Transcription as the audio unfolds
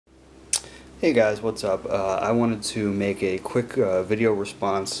Hey guys, what's up? I wanted to make a quick video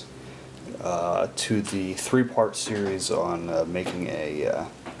response to the three-part series on making a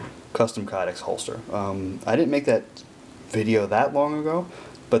custom kydex holster. I didn't make that video that long ago,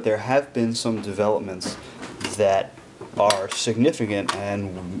 but there have been some developments that are significant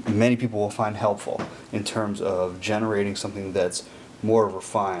and many people will find helpful in terms of generating something that's more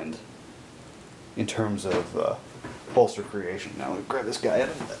refined in terms of holster creation. Now, we grab this guy out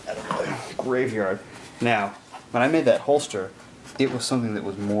of the graveyard. Now, when I made that holster, it was something that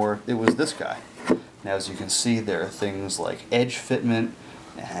was it was this guy. Now, as you can see, there are things like edge fitment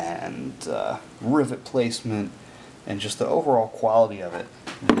and rivet placement and just the overall quality of it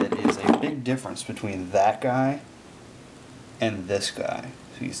that is a big difference between that guy and this guy.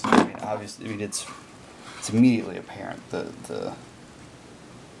 So you see, obviously, it's immediately apparent. The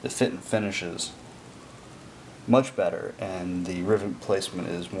fit and finish is much better, and the rivet placement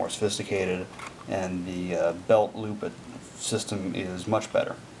is more sophisticated, and the belt loop system is much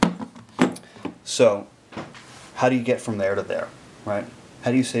better. So, how do you get from there to there, right?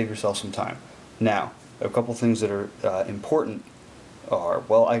 How do you save yourself some time? Now, a couple things that are important are,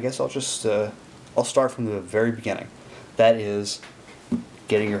 well, I guess I'll start from the very beginning. That is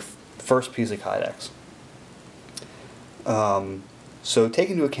getting your first piece of kydex. So take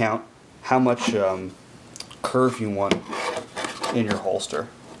into account how much curve you want in your holster.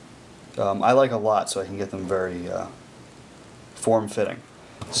 I like a lot, so I can get them very form-fitting.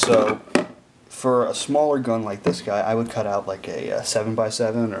 So for a smaller gun like this guy, I would cut out like a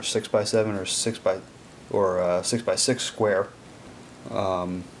 7x7 or 6x7 or 6x6 square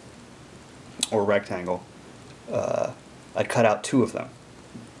or rectangle. I'd cut out 2 of them,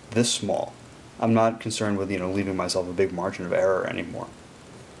 this small. I'm not concerned with leaving myself a big margin of error anymore,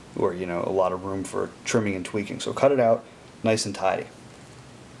 or a lot of room for trimming and tweaking. So cut it out nice and tidy,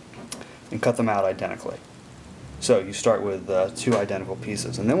 and cut them out identically. So you start with 2 identical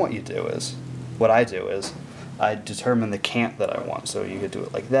pieces, and then what I do is I determine the cant that I want. So you could do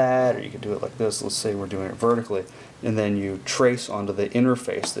it like that, or you could do it like this. Let's say we're doing it vertically, and then you trace onto the inner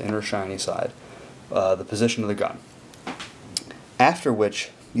face, the inner shiny side, the position of the gun. After which,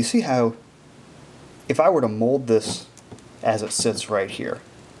 you see how if I were to mold this as it sits right here,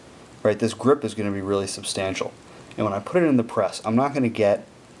 right, this grip is going to be really substantial. And when I put it in the press, I'm not going to get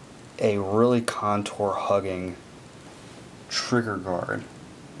a really contour hugging trigger guard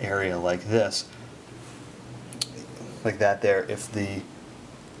area like this, like that there, if the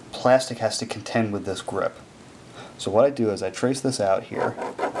plastic has to contend with this grip. So what I do is I trace this out here,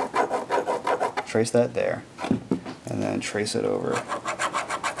 trace that there, and then trace it over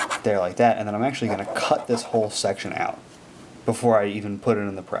there like that, and then I'm actually going to cut this whole section out before I even put it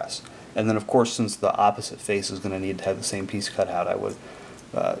in the press. And then, of course, since the opposite face is going to need to have the same piece cut out, I would,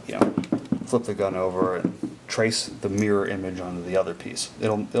 flip the gun over and trace the mirror image onto the other piece.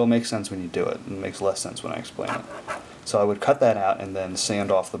 It'll make sense when you do it, and it makes less sense when I explain it. So I would cut that out and then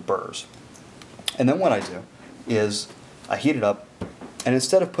sand off the burrs. And then what I do is I heat it up, and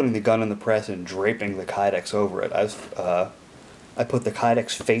instead of putting the gun in the press and draping the kydex over it, I put the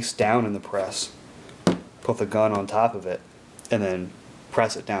kydex face down in the press, put the gun on top of it, and then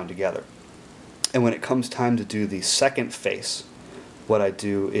press it down together. And when it comes time to do the second face, what I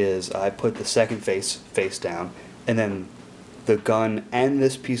do is I put the second face down, and then the gun and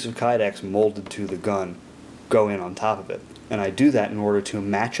this piece of kydex molded to the gun go in on top of it. And I do that in order to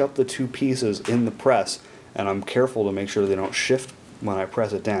match up the 2 pieces in the press, and I'm careful to make sure they don't shift when I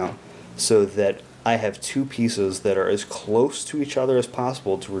press it down, so that I have 2 pieces that are as close to each other as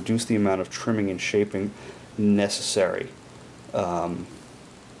possible to reduce the amount of trimming and shaping necessary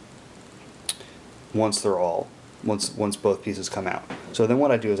once both pieces come out. So then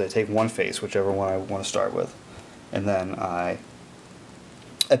what I do is I take one face, whichever one I want to start with, and then I,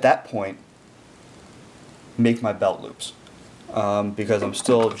 at that point, make my belt loops, because I'm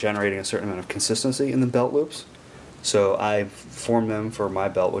still generating a certain amount of consistency in the belt loops. So I form them for my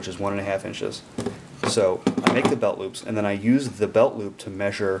belt, which is 1.5 inches. So I make the belt loops, and then I use the belt loop to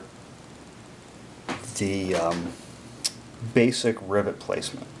measure the basic rivet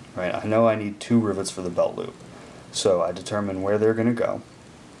placement. Right? I know I need 2 rivets for the belt loop, so I determine where they're going to go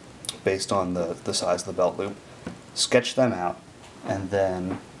based on the size of the belt loop, sketch them out, and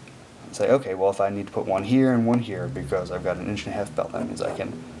then say, okay, well, if I need to put one here and one here because I've got an 1.5-inch belt, that means I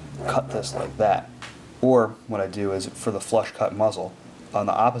can cut this like that. Or what I do is, for the flush cut muzzle, on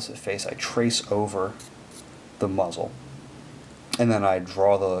the opposite face I trace over the muzzle, and then I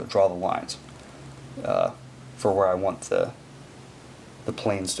draw the lines for where I want the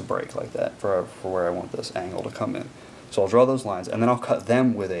planes to break, like that, for where I want this angle to come in. So I'll draw those lines, and then I'll cut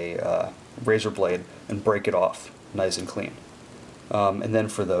them with a razor blade and break it off nice and clean. And then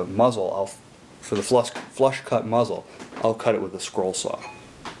for the muzzle, for the flush cut muzzle, I'll cut it with a scroll saw.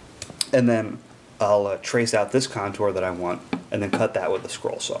 And then I'll trace out this contour that I want, and then cut that with a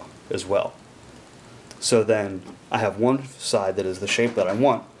scroll saw as well. So then I have one side that is the shape that I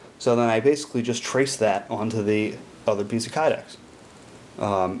want, so then I basically just trace that onto the other piece of kydex,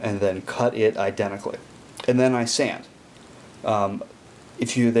 and then cut it identically. And then I sand.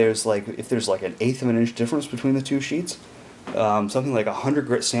 If there's like an 1/8 of an inch difference between the two sheets, something like 100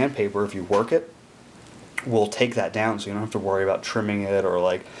 grit sandpaper, if you work it, will take that down, so you don't have to worry about trimming it or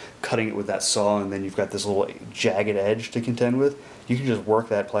like cutting it with that saw and then you've got this little jagged edge to contend with. You can just work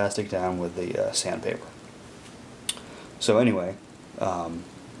that plastic down with the sandpaper. So anyway,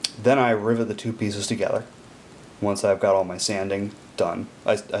 then I rivet the two pieces together. Once I've got all my sanding done,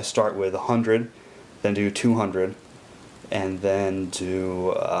 I start with 100, then do 200, and then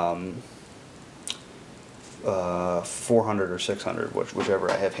do 400 or 600, whichever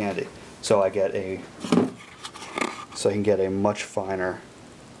I have handy. So I can get a much finer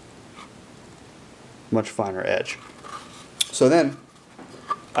edge. So then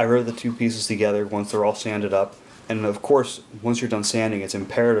I rivet the two pieces together once they're all sanded up, and of course once you're done sanding, it's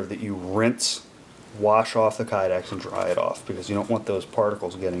imperative that you rinse, wash off the kydex and dry it off, because you don't want those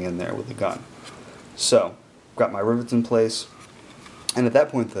particles getting in there with the gun. So I've got my rivets in place, and at that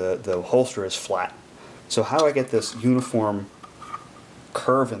point the holster is flat. So how do I get this uniform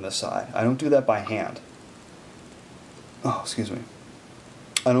curve in the side? I don't do that by hand. Oh, excuse me.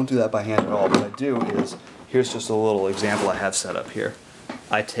 I don't do that by hand at all. What I do is, here's just a little example I have set up here.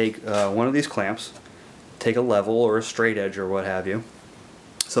 I take one of these clamps, take a level or a straight edge or what have you,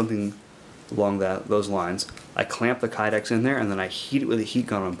 something along those lines. I clamp the kydex in there, and then I heat it with a heat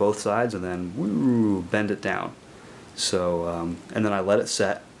gun on both sides, and then woo, bend it down. So, and then I let it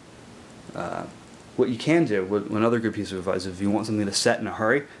set. What you can do, another good piece of advice, if you want something to set in a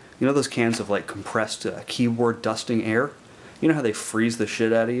hurry, you know those cans of like compressed keyboard dusting air? You know how they freeze the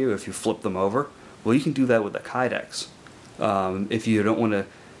shit out of you if you flip them over? Well, you can do that with the kydex. If you don't want to,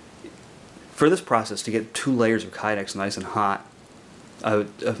 for this process, to get 2 layers of kydex nice and hot,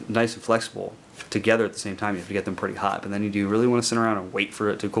 nice and flexible together at the same time, you have to get them pretty hot. But then do you really want to sit around and wait for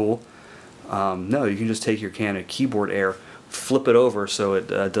it to cool? No, you can just take your can of keyboard air, flip it over so it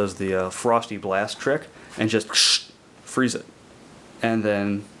does the frosty blast trick, and just freeze it, and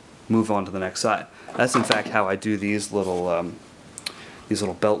then move on to the next side. That's in fact how I do these little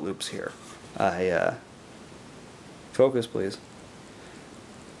belt loops here. Focus, please.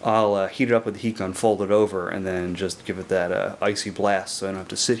 I'll heat it up with the heat gun, fold it over, and then just give it that icy blast, so I don't have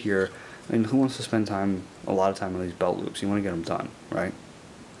to sit here. I mean, who wants to spend a lot of time on these belt loops? You want to get them done, right?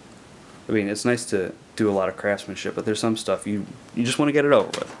 I mean, it's nice to do a lot of craftsmanship, but there's some stuff you just want to get it over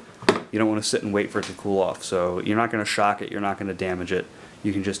with. You don't want to sit and wait for it to cool off. So you're not going to shock it, you're not going to damage it.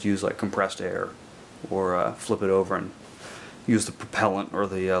 You can just use like compressed air, or flip it over and use the propellant or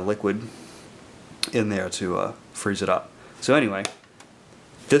the liquid in there to freeze it up. So anyway,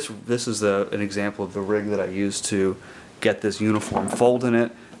 this is an example of the rig that I use to get this uniform fold in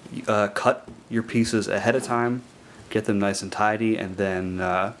it. Cut your pieces ahead of time, get them nice and tidy, and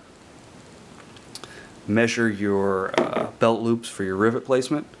then measure your belt loops for your rivet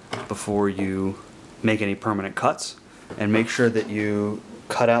placement before you make any permanent cuts, and make sure that you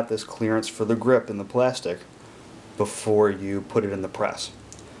cut out this clearance for the grip in the plastic before you put it in the press,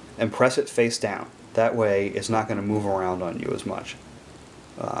 and press it face down. That way it's not going to move around on you as much.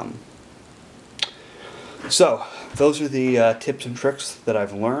 So those are the tips and tricks that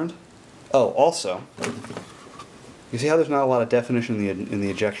I've learned. Oh, also, you see how there's not a lot of definition in the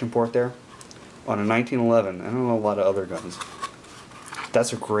ejection port there? On a 1911, I don't know a lot of other guns,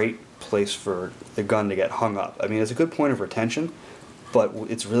 that's a great place for the gun to get hung up. I mean, it's a good point of retention, but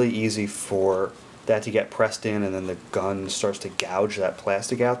it's really easy for that to get pressed in and then the gun starts to gouge that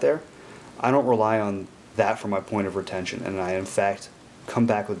plastic out there. I don't rely on that for my point of retention, and I in fact come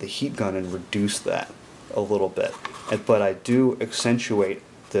back with the heat gun and reduce that a little bit. But I do accentuate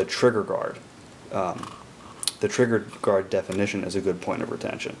the trigger guard. The trigger guard definition is a good point of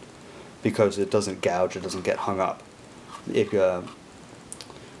retention, because it doesn't gouge, it doesn't get hung up.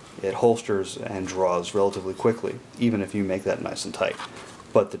 It holsters and draws relatively quickly, even if you make that nice and tight.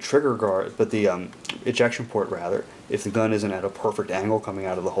 But the trigger guard, the ejection port rather, if the gun isn't at a perfect angle coming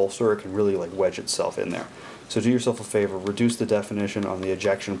out of the holster, it can really like wedge itself in there. So do yourself a favor, reduce the definition on the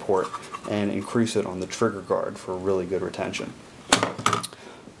ejection port and increase it on the trigger guard for really good retention.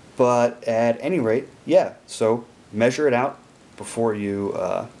 But at any rate, yeah, so measure it out before you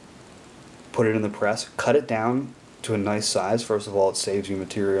put it in the press, cut it down to a nice size. First of all, it saves you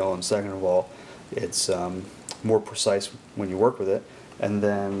material, and second of all, it's more precise when you work with it. And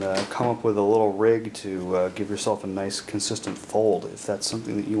then come up with a little rig to give yourself a nice consistent fold if that's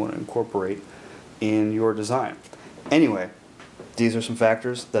something that you want to incorporate in your design. Anyway, these are some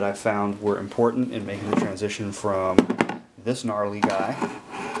factors that I found were important in making the transition from this gnarly guy,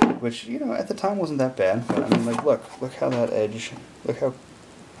 which, you know, at the time wasn't that bad, but I mean, like, look how that edge, look how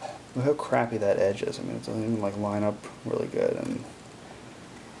crappy that edge is. I mean, it doesn't even like line up really good, and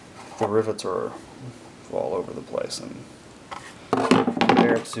the rivets are all over the place. And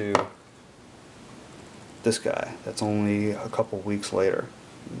compared to this guy, that's only a couple weeks later.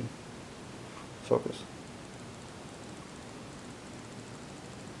 Focus.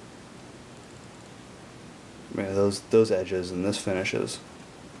 I mean, those edges and this finish is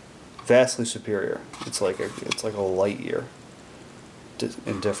vastly superior. It's like a light year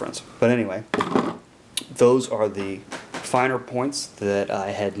in difference. But anyway, those are the finer points that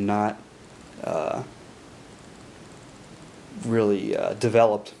I had not really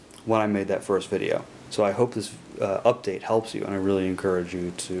developed when I made that first video. So I hope this update helps you, and I really encourage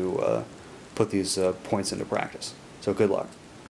you to put these points into practice. So good luck.